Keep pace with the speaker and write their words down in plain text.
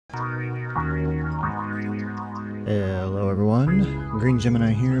Hello everyone, Green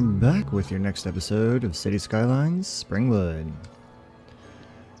Gemini here, back with your next episode of Cities Skylines, Springwood.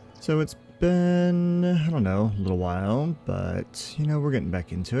 So it's been, I don't know, a little while, but, you know, we're getting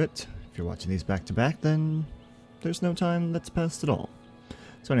back into it. If you're watching these back to back, then there's no time that's passed at all.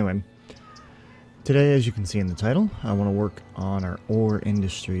 So anyway, today, as you can see in the title, I want to work on our ore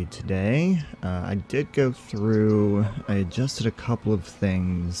industry today. I did go through, I adjusted a couple of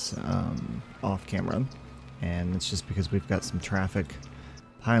things off camera. And it's just because we've got some traffic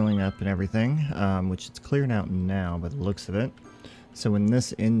piling up and everything, which it's cleared out now by the looks of it. So in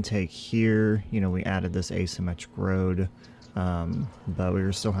this intake here, you know, we added this asymmetric road, but we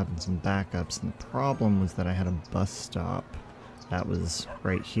were still having some backups, and the problem was that I had a bus stop that was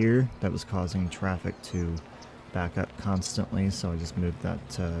right here that was causing traffic to back up constantly, so I just moved that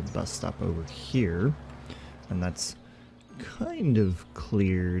bus stop over here, and that's kind of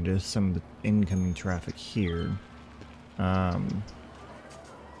cleared some of the incoming traffic here. I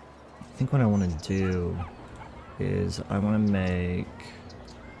think what I want to do is I want to make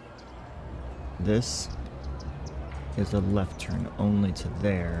this is a left turn only to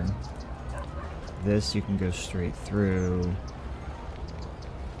there. This you can go straight through.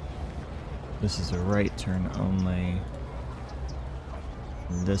 This is a right turn only.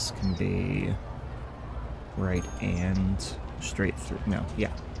 This can be right and straight through. No,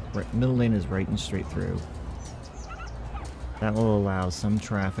 yeah. Right, middle lane is right and straight through. That will allow some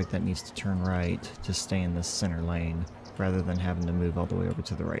traffic that needs to turn right to stay in the center lane rather than having to move all the way over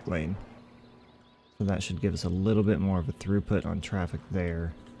to the right lane. So that should give us a little bit more of a throughput on traffic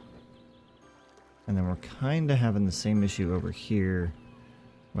there. And then we're kind of having the same issue over here.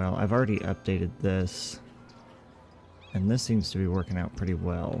 Well, I've already updated this, and this seems to be working out pretty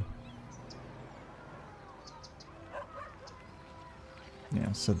well.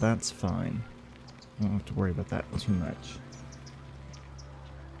 Yeah, so that's fine. I don't have to worry about that too much.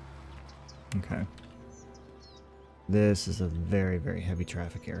 Okay. This is a very, very heavy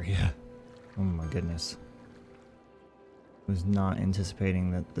traffic area. Oh my goodness. I was not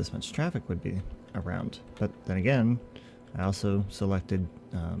anticipating that this much traffic would be around. But then again, I also selected,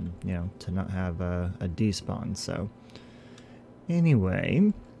 you know, to not have a despawn, so...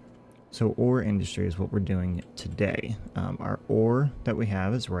 Anyway... So ore industry is what we're doing today. Our ore that we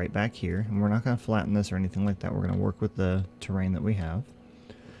have is right back here, and we're not going to flatten this or anything like that. We're going to work with the terrain that we have.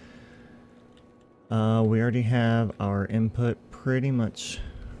 We already have our input pretty much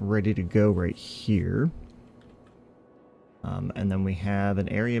ready to go right here. And then we have an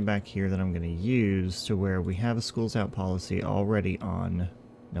area back here that I'm going to use to where we have a schools out policy already on...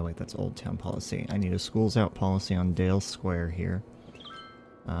 No, wait, that's Old Town policy. I need a schools out policy on Dale Square here.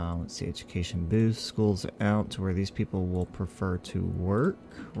 Let's see, education boost, schools out to where these people will prefer to work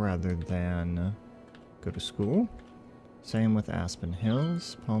rather than go to school. Same with Aspen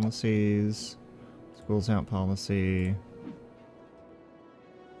Hills, policies, schools out policy.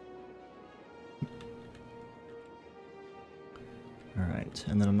 Alright,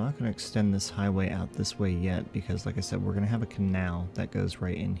 and then I'm not going to extend this highway out this way yet because, like I said, we're going to have a canal that goes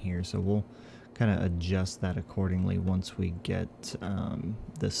right in here, so we'll kind of adjust that accordingly once we get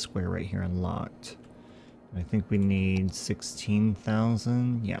this square right here unlocked. I think we need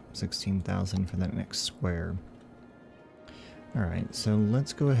 16,000. Yeah, 16,000 for that next square. Alright, so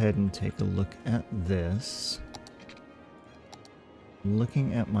let's go ahead and take a look at this.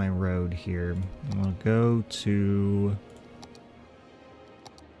 Looking at my road here, I'm going to go to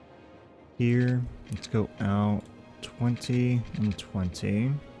here. Let's go out 20 and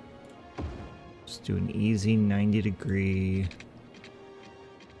 20. Just do an easy 90-degree,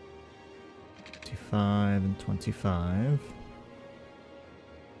 25 and 25.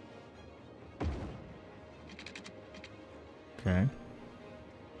 Okay.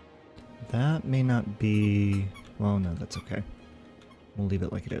 That may not be... Well, no, that's okay. We'll leave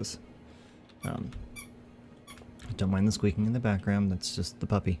it like it is. Don't mind the squeaking in the background, that's just the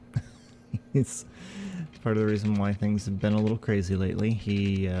puppy. It's part of the reason why things have been a little crazy lately.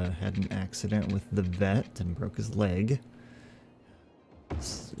 He had an accident with the vet and broke his leg.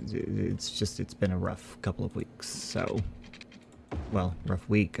 It's been a rough couple of weeks, so... Well, rough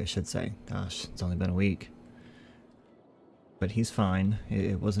week, I should say. Gosh, it's only been a week. But he's fine.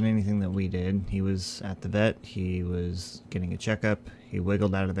 It wasn't anything that we did. He was at the vet, he was getting a checkup, he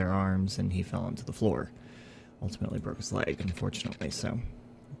wiggled out of their arms, and he fell onto the floor. Ultimately broke his leg, unfortunately, so...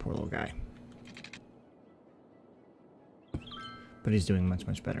 Poor little guy. But he's doing much,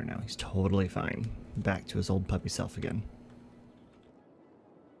 much better now. He's totally fine. Back to his old puppy self again.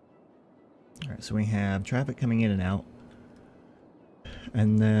 Alright, so we have traffic coming in and out.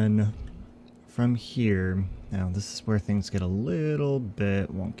 And then from here, now this is where things get a little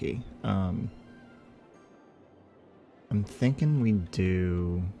bit wonky. I'm thinking we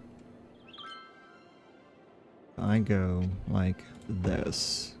do... I go like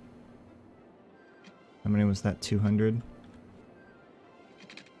this. How many was that? 200?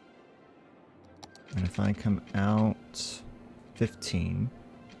 And if I come out 15,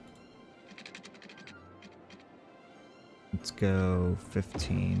 let's go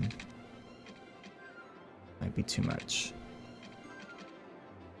 15. Might be too much.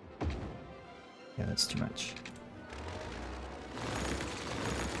 Yeah, that's too much.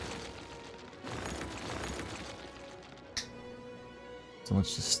 So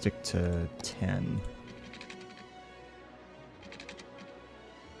let's just stick to 10.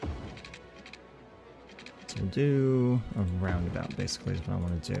 So we'll do a roundabout, basically, is what I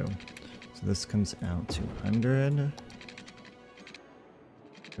want to do. So this comes out to 100.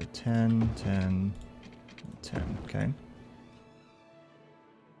 So 10, 10, 10, okay.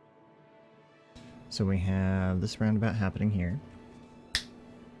 So we have this roundabout happening here.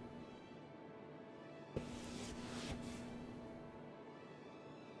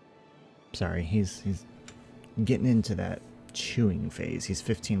 Sorry, he's getting into that chewing phase. He's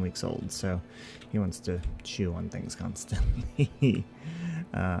 15 weeks old, so he wants to chew on things constantly.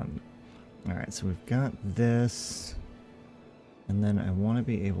 Alright, so we've got this, and then I want to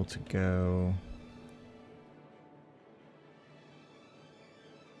be able to go...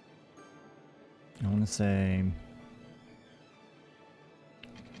 I want to say...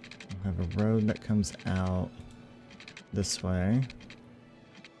 I have a road that comes out this way.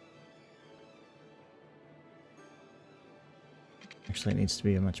 Actually, it needs to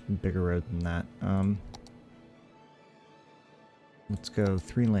be a much bigger road than that. Let's go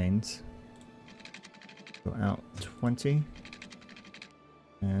 3 lanes. Go out 20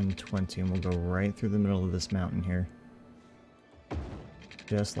 and 20, and we'll go right through the middle of this mountain here.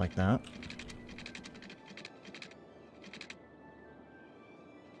 Just like that.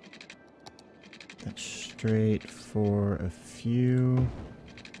 That's straight for a few.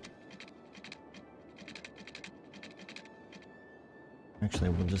 Actually,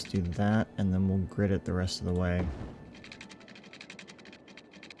 we'll just do that, and then we'll grid it the rest of the way.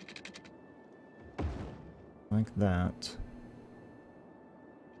 Like that.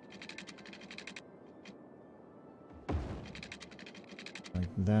 Like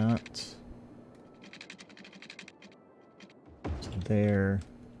that. To there.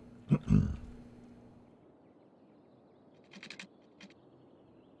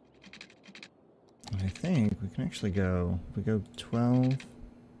 I think we can actually go, if we go 12,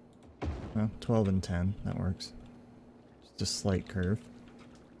 well, 12 and 10, that works. Just a slight curve.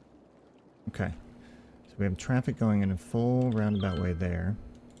 Okay, so we have traffic going in a full roundabout way there.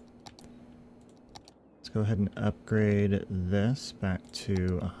 Let's go ahead and upgrade this back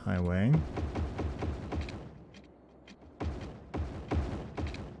to a highway.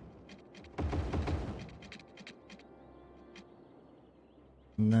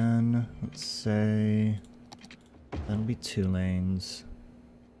 And then, let's say, that'll be 2 lanes.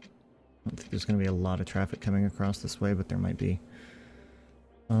 I don't think there's going to be a lot of traffic coming across this way, but there might be.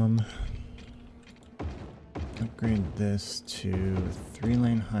 Upgrade this to a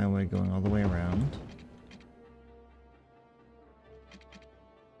 3-lane highway going all the way around.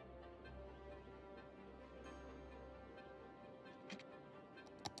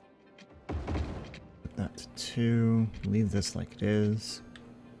 Put that to 2. Leave this like it is.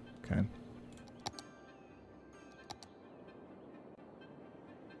 Okay.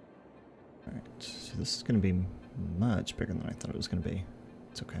 Alright, so this is going to be much bigger than I thought it was going to be.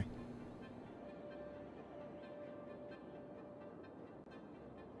 It's okay.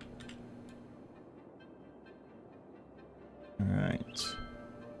 Alright.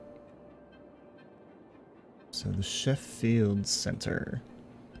 So the Sheffield Center.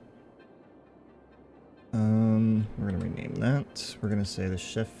 We're going to rename that. We're going to say the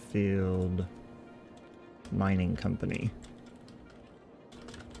Sheffield Mining Company.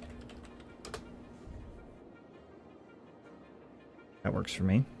 That works for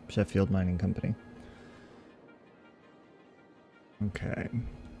me. Sheffield Mining Company. Okay.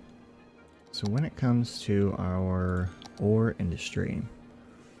 So when it comes to our ore industry,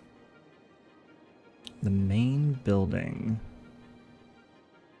 the main building...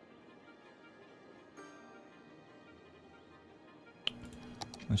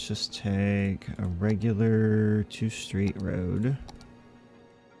 Let's just take a regular 2-street road.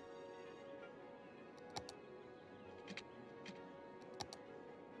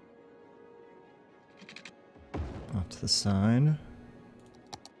 Off to the side.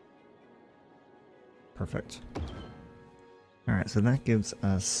 Perfect. Alright, so that gives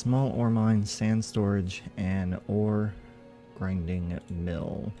us small ore mine, sand storage, and ore grinding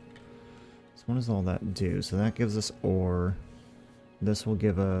mill. So what does all that do? So that gives us ore. This will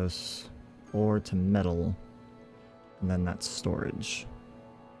give us ore to metal, and then that's storage.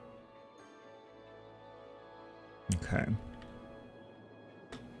 Okay.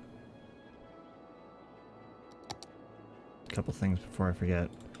 A couple things before I forget.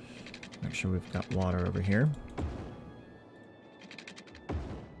 Make sure we've got water over here.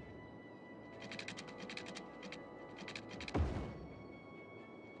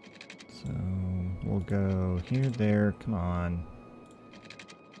 So we'll go here, there, come on.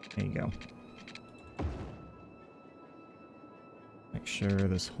 There you go. Make sure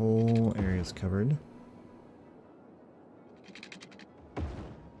this whole area is covered.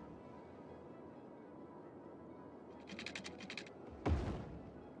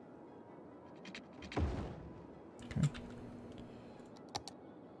 Okay.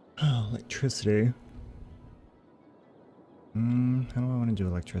 Oh, electricity. How do I want to do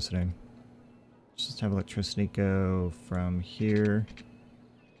electricity? Just have electricity go from here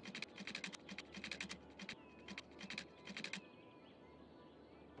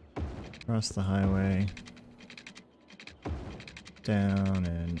across the highway, down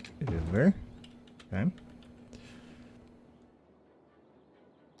and over. Okay.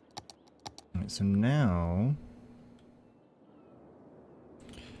 Alright, so now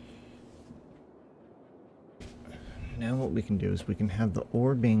what we can do is we can have the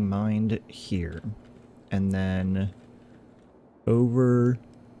ore being mined here, and then over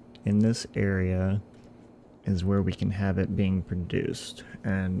in this area is where we can have it being produced,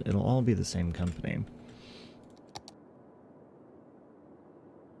 and it'll all be the same company.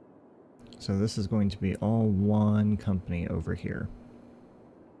 So this is going to be all one company over here.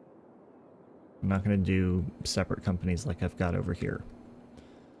 I'm not going to do separate companies like I've got over here,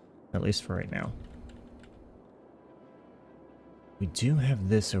 at least for right now. We do have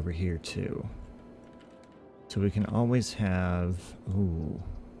this over here too. So we can always have... Ooh.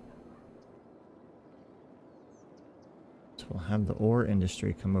 So we'll have the ore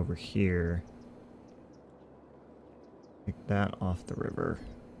industry come over here. Take that off the river.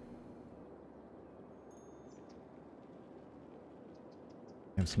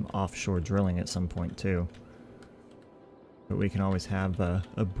 Have some offshore drilling at some point too. But we can always have a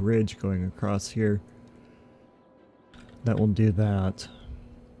bridge going across here that will do that.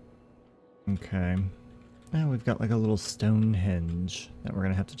 Okay. Now we've got like a little Stonehenge that we're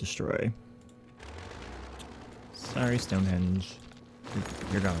gonna have to destroy. Sorry, Stonehenge.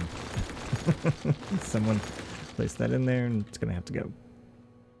 You're gone. Someone placed that in there and it's gonna have to go.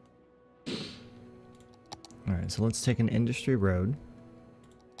 Alright, so let's take an industry road.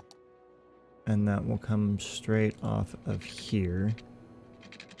 And that will come straight off of here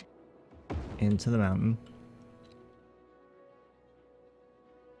into the mountain.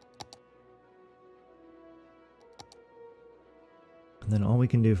 And then all we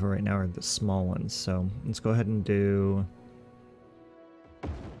can do for right now are the small ones. So let's go ahead and do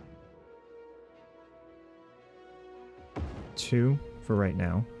two for right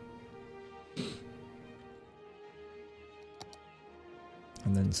now.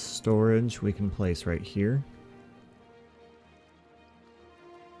 And then storage we can place right here.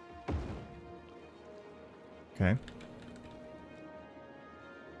 Okay.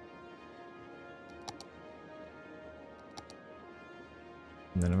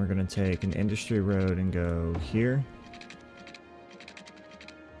 And then we're going to take an industry road and go here.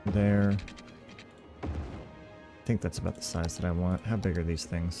 There. I think that's about the size that I want. How big are these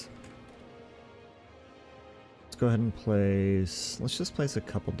things? Go ahead and place, let's just place a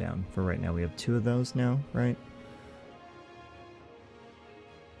couple down for right now. We have two of those now, right?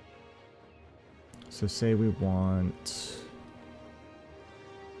 So say we want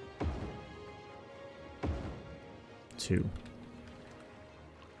two.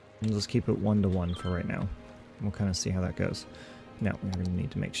 And let's keep it 1 to 1 for right now. We'll kind of see how that goes. Now we're going to need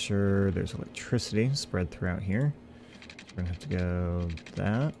to make sure there's electricity spread throughout here. We're going to have to go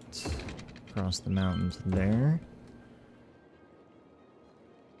that across the mountains there.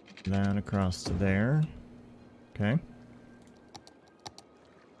 That across to there. Okay.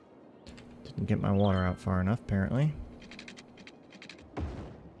 Didn't get my water out far enough, apparently.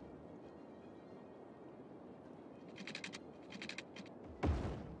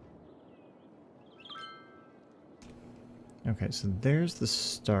 Okay, so there's the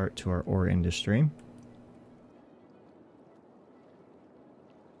start to our ore industry.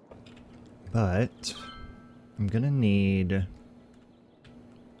 But I'm gonna need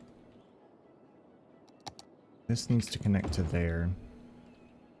This needs to connect to there.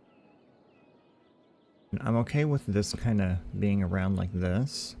 And I'm okay with this kind of being around like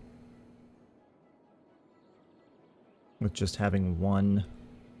this. With just having one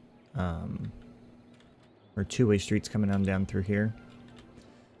or two-way streets coming on down through here.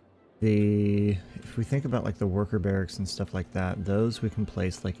 If we think about like the worker barracks and stuff like that, those we can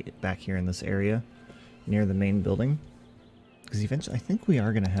place like back here in this area near the main building. Because eventually, I think we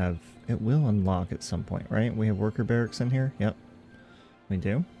are going to have, it will unlock at some point, right? We have worker barracks in here. Yep, we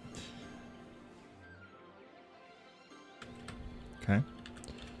do. Okay.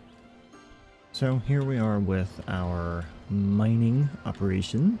 So here we are with our mining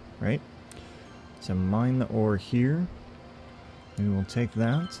operation, right? So mine the ore here. We will take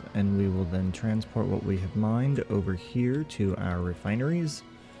that and we will then transport what we have mined over here to our refineries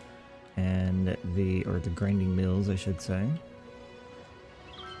and the grinding mills, I should say.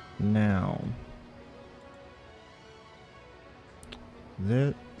 Now,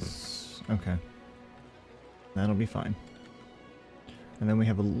 this, okay, that'll be fine. And then we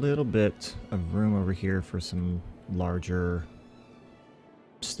have a little bit of room over here for some larger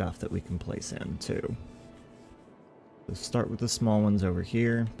stuff that we can place in too. So start with the small ones over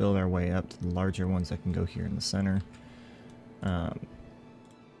here, build our way up to the larger ones that can go here in the center.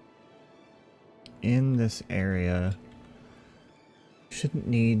 In this area, shouldn't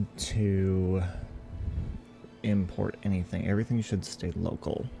need to import anything. Everything should stay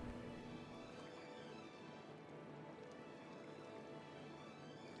local.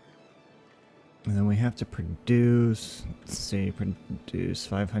 And then we have to produce, let's see, produce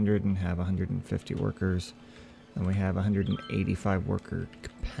 500 and have 150 workers. And we have 185 worker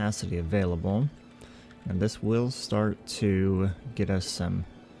capacity available. And this will start to get us some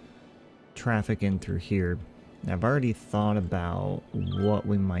traffic in through here. Now, I've already thought about what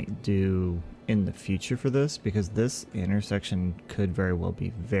we might do in the future for this, because this intersection could very well be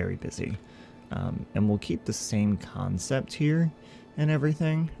very busy. And we'll keep the same concept here and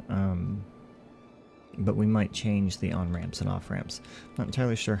everything. But we might change the on-ramps and off-ramps. Not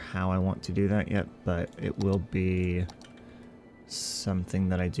entirely sure how I want to do that yet, but it will be something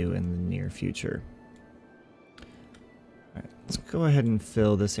that I do in the near future. Alright, let's go ahead and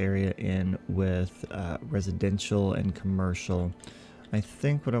fill this area in with residential and commercial. I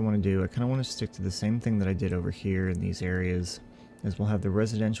think what I want to do, I kind of want to stick to the same thing that I did over here in these areas, is we'll have the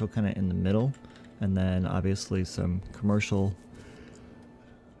residential kind of in the middle, and then obviously some commercial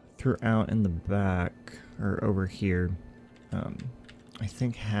throughout in the back, or over here. I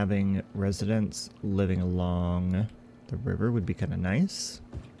think having residents living along the river would be kind of nice.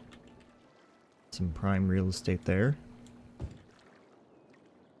 Some prime real estate there.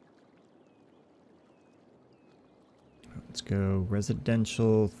 Let's go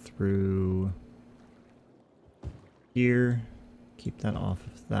residential through here. Keep that off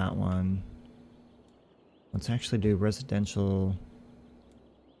of that one. Let's actually do residential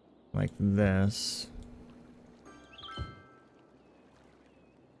like this.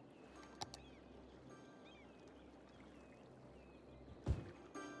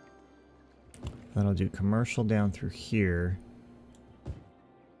 Then I'll do commercial down through here.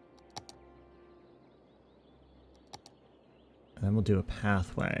 And then we'll do a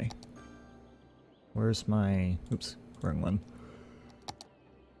pathway. Where's my... oops, wrong one.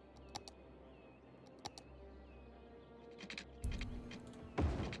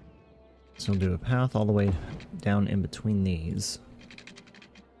 So we'll do a path all the way down in between these.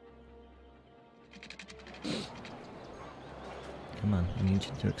 Come on, I need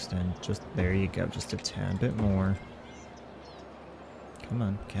you to extend. Just there you go, just a tad bit more. Come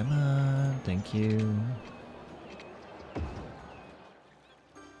on, come on, thank you.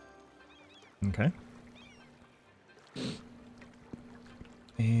 Okay.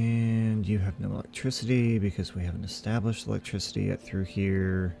 And you have no electricity because we haven't established electricity yet through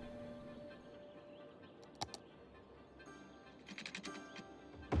here.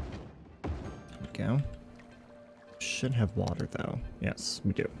 Go. Should have water though. Yes,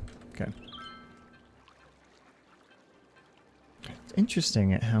 we do. Okay. It's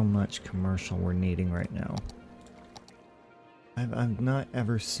interesting at how much commercial we're needing right now. I've not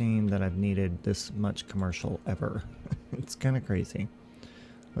ever seen that I've needed this much commercial ever. It's kind of crazy.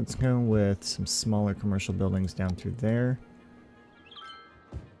 Let's go with some smaller commercial buildings down through there.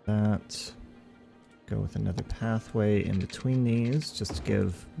 That. Go with another pathway in between these, just to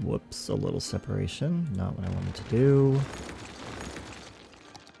give, whoops, a little separation. Not what I wanted to do.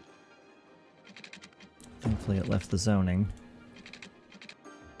 Thankfully it left the zoning.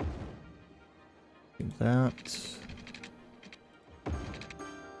 Do that.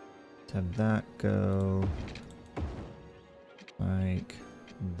 Let's have that go Like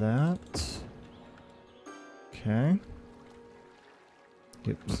that. Okay.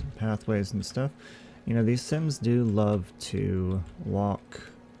 Get some pathways and stuff. You know, these Sims do love to walk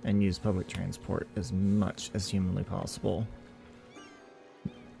and use public transport as much as humanly possible.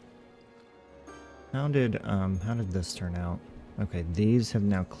 How did this turn out? Okay, these have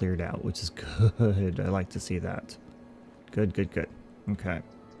now cleared out, which is good. I like to see that. Good, good, good. Okay.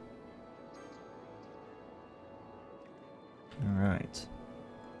 Alright.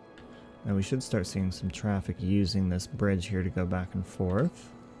 Now we should start seeing some traffic using this bridge here to go back and forth.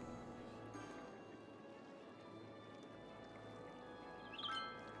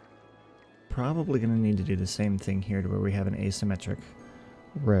 Probably going to need to do the same thing here to where we have an asymmetric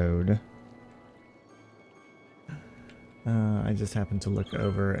road. I just happened to look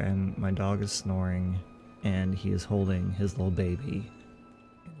over and my dog is snoring and he is holding his little baby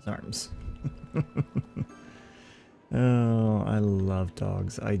in his arms. Oh, I love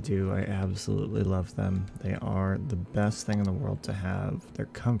dogs. I do. I absolutely love them. They are the best thing in the world to have. They're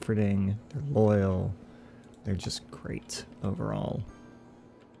comforting, they're loyal, they're just great overall.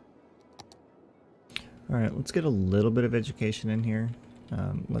 Alright, let's get a little bit of education in here.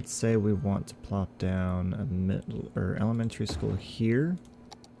 Let's say we want to plop down a middle or elementary school here.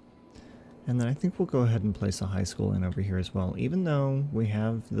 And then I think we'll go ahead and place a high school in over here as well. Even though we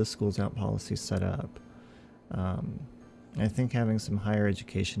have the schools out policy set up, I think having some higher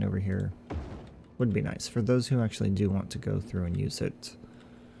education over here would be nice for those who actually do want to go through and use it.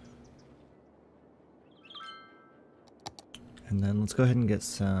 And then let's go ahead and get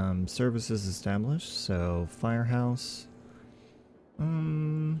some services established. So, firehouse.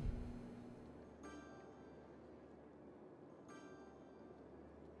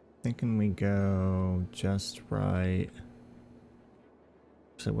 Thinking we go just right.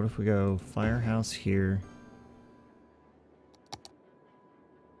 So what if we go firehouse here?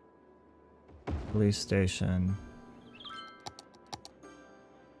 Police station.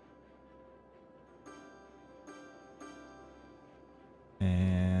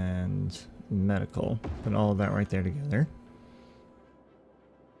 And medical. Put all of that right there together.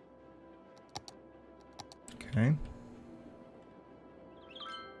 Okay.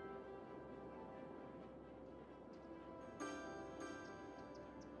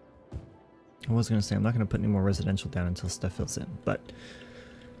 I was going to say I'm not going to put any more residential down until stuff fills in, but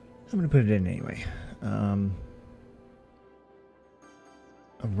I'm going to put it in anyway.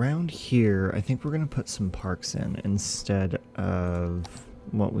 Around here, I think we're going to put some parks in instead of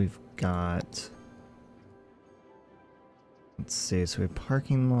what we've got. Let's see, so we have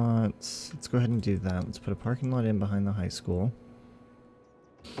parking lots. Let's go ahead and do that. Let's put a parking lot in behind the high school.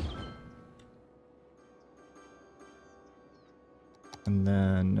 And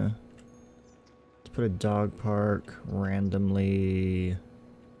then let's put a dog park randomly.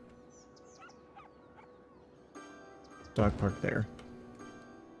 Dog park there.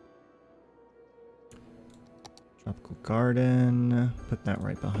 Tropical garden. Put that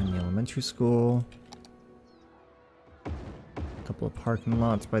right behind the elementary school. A couple of parking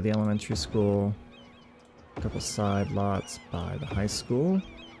lots by the elementary school. A couple side lots by the high school.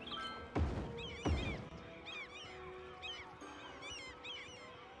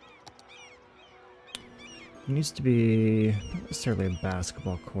 It needs to be not necessarily a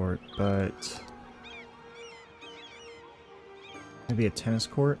basketball court, but maybe a tennis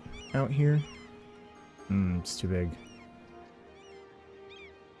court out here. It's too big.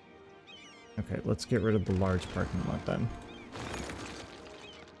 Okay, let's get rid of the large parking lot then.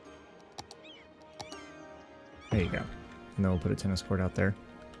 There you go. And then we'll put a tennis court out there.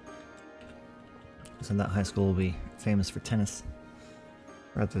 So that high school will be famous for tennis,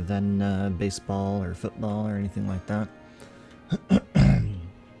 rather than baseball or football or anything like that.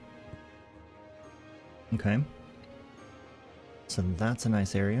 Okay. So that's a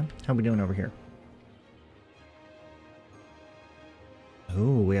nice area. How are we doing over here?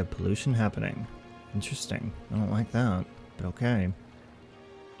 Oh, we have pollution happening. Interesting. I don't like that, but okay.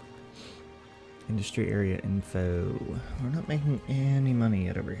 Industry area info. We're not making any money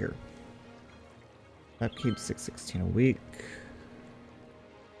yet over here. Upkeep 616 a week.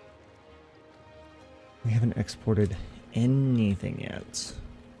 We haven't exported anything yet.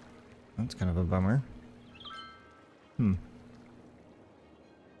 That's kind of a bummer.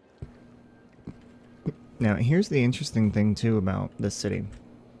 Now, here's the interesting thing, too, about this city.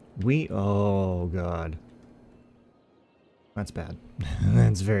 Oh, God. That's bad.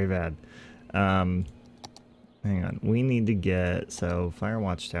 That's very bad. Hang on. We need to get... So, Fire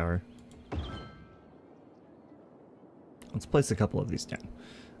Watchtower. Let's place a couple of these down.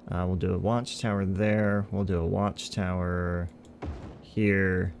 We'll do a watchtower there. We'll do a watchtower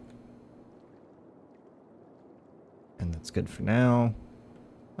here. And that's good for now.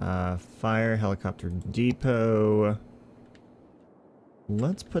 Fire helicopter depot.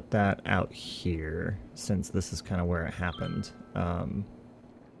 Let's put that out here, since this is kind of where it happened.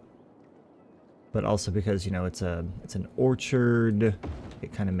 But also because, you know, it's an orchard,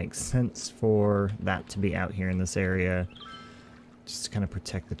 it kind of makes sense for that to be out here in this area, just to kind of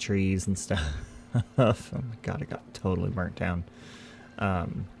protect the trees and stuff. Oh my god, it got totally burnt down.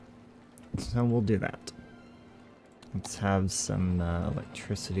 So we'll do that. Let's have some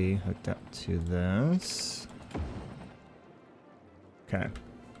electricity hooked up to this. Okay.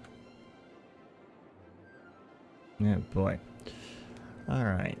 Oh boy.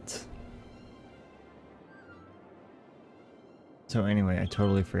 Alright. So anyway, I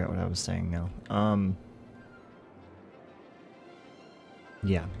totally forgot what I was saying now.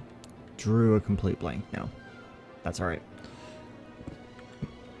 Yeah. Drew a complete blank now. That's alright.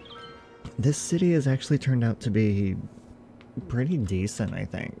 This city has actually turned out to be pretty decent, I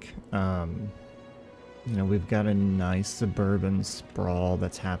think. You know, we've got a nice suburban sprawl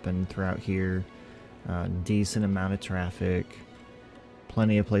that's happened throughout here. Decent amount of traffic.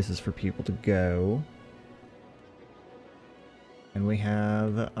 Plenty of places for people to go. And we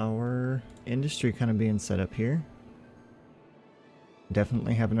have our industry kind of being set up here.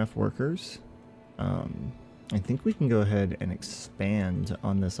 Definitely have enough workers. I think we can go ahead and expand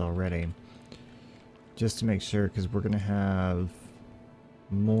on this already. Just to make sure, because we're going to have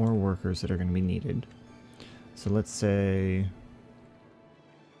more workers that are going to be needed. So let's say,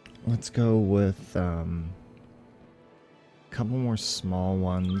 let's go with a couple more small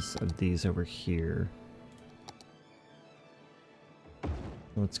ones of these over here.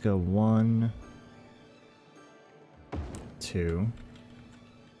 Let's go 1, 2.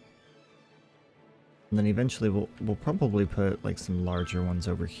 And then eventually we'll probably put like some larger ones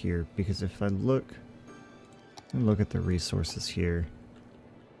over here, because if I look at the resources here.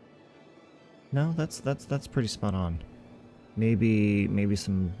 No, that's pretty spot on. Maybe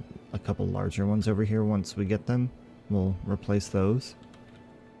a couple larger ones over here once we get them. We'll replace those.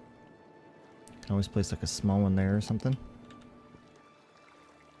 Can always place like a small one there or something.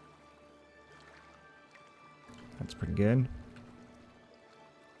 That's pretty good.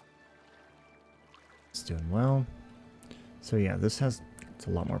 It's doing well. So yeah, it's a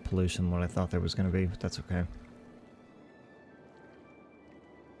lot more pollution than what I thought there was going to be, but that's okay.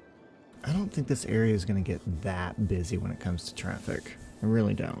 I don't think this area is going to get that busy when it comes to traffic. I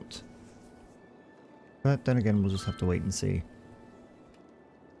really don't. But then again, we'll just have to wait and see.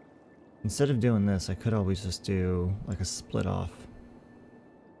 Instead of doing this, I could always just do like a split off.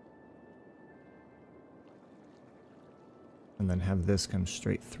 And then have this come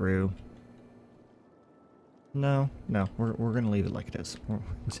straight through. No, we're going to leave it like it is.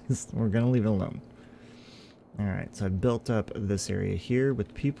 We're going to leave it alone. Alright, so I built up this area here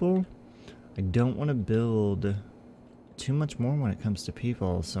with people. I don't want to build too much more when it comes to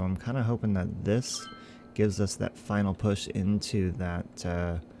people, so I'm kind of hoping that this gives us that final push into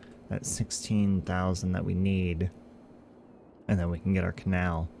that 16,000 that we need, and then we can get our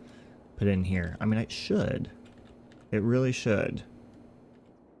canal put in here. I mean, it should. It really should.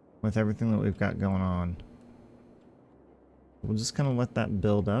 With everything that we've got going on. We'll just kind of let that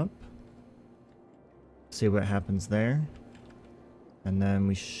build up. See what happens there. And then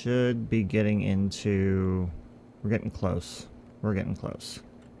we should be getting into... We're getting close. We're getting close.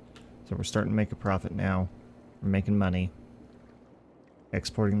 So we're starting to make a profit now. We're making money.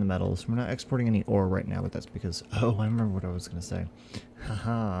 Exporting the metals. We're not exporting any ore right now, but that's because... Oh, I remember what I was going to say.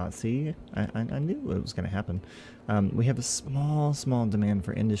 Haha, see? I knew it was going to happen. We have a small demand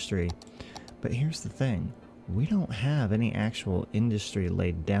for industry. But here's the thing. We don't have any actual industry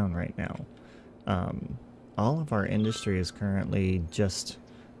laid down right now. All of our industry is currently just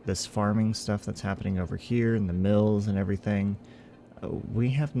this farming stuff that's happening over here and the mills and everything. We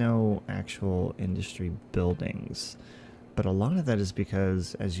have no actual industry buildings. But a lot of that is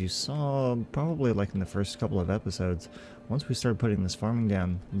because, as you saw probably like in the first couple of episodes, once we started putting this farming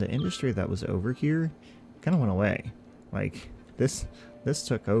down, the industry that was over here kind of went away. Like, this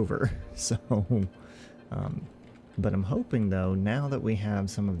took over. So, but I'm hoping though, now that we have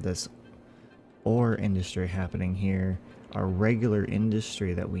some of this ore industry happening here, our regular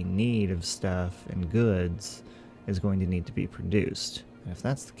industry that we need of stuff and goods is going to need to be produced. And if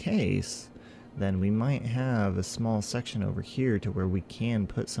that's the case, then we might have a small section over here to where we can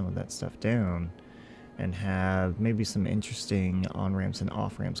put some of that stuff down and have maybe some interesting on-ramps and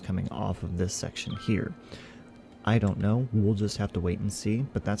off-ramps coming off of this section here. I don't know, we'll just have to wait and see,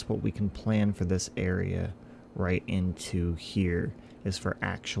 but that's what we can plan for this area right into here is for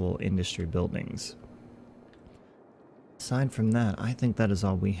actual industry buildings. Aside from that, I think that is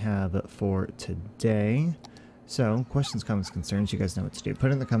all we have for today. So, questions, comments, concerns, you guys know what to do.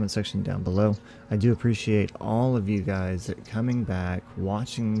 Put it in the comment section down below. I do appreciate all of you guys coming back,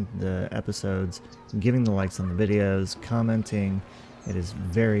 watching the episodes, giving the likes on the videos, commenting. It is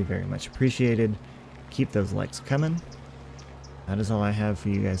very, very much appreciated. Keep those likes coming. That is all I have for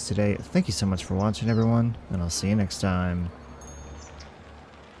you guys today. Thank you so much for watching, everyone, and I'll see you next time.